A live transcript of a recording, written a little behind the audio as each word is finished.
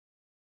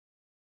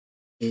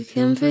You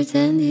can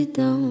pretend you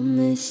don't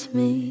miss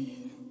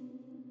me.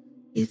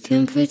 You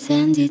can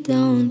pretend you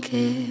don't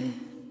care.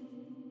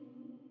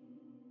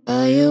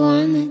 All you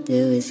wanna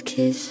do is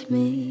kiss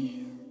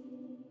me.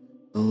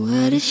 Oh,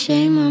 what a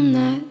shame I'm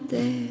not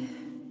there.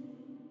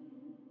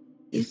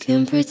 You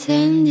can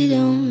pretend you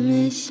don't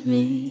miss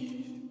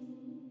me.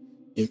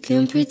 You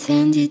can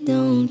pretend you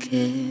don't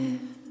care.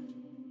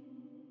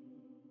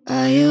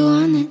 All you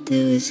wanna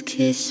do is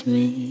kiss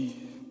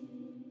me.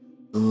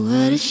 Oh,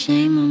 what a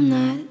shame I'm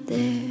not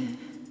there.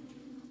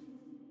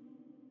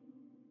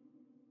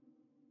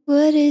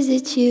 What is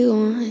it you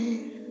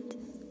want?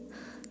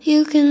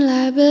 You can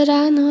lie, but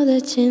I know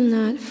that you're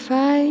not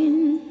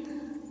fine.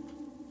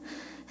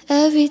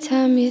 Every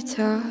time you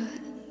talk,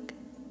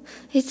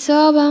 it's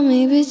all about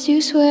me, but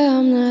you swear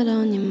I'm not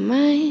on your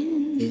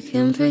mind. You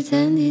can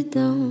pretend you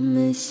don't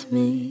miss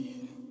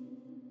me.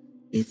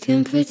 You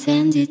can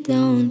pretend you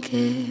don't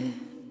care.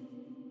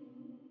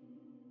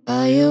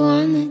 All you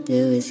wanna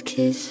do is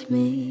kiss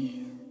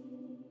me.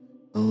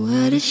 Oh,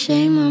 what a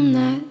shame I'm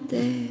not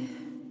there.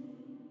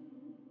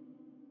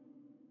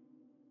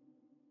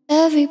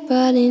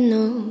 Everybody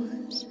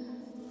knows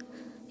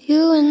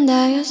you and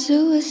I are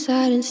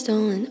suicide and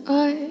stolen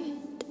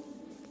art.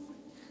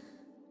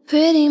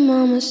 Pretty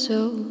mama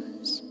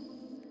sews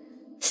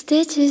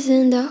stitches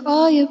into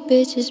all your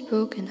bitches'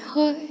 broken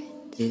heart.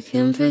 You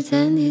can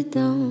pretend you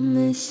don't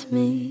miss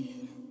me.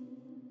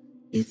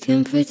 You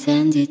can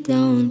pretend you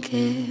don't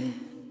care.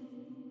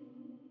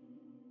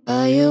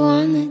 All you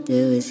wanna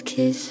do is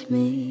kiss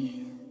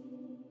me.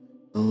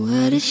 Oh,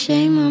 what a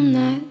shame I'm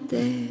not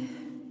there.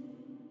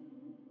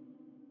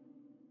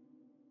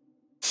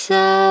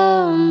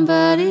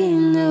 Somebody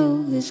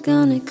new is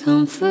gonna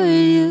comfort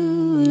you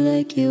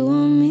like you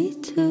want me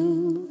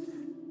to.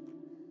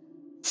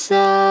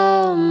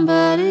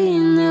 Somebody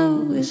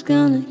new is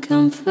gonna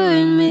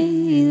comfort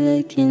me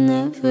like you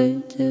never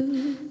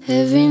do.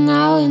 Every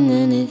now and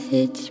then it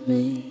hits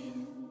me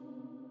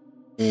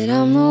that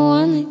I'm the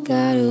one that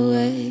got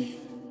away.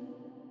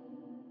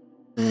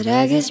 But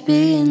I guess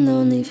being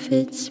lonely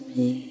fits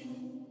me,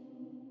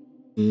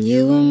 and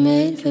you were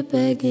made for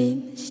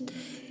begging to stay.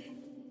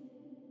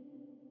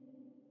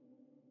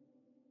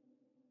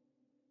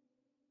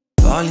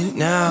 Falling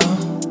now,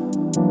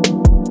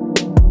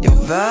 your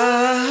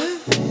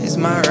vibe is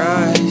my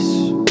rise.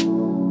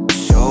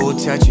 Soul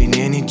touching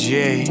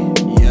energy,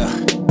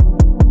 yeah.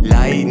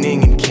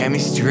 Lightning and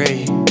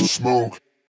chemistry. Smoke.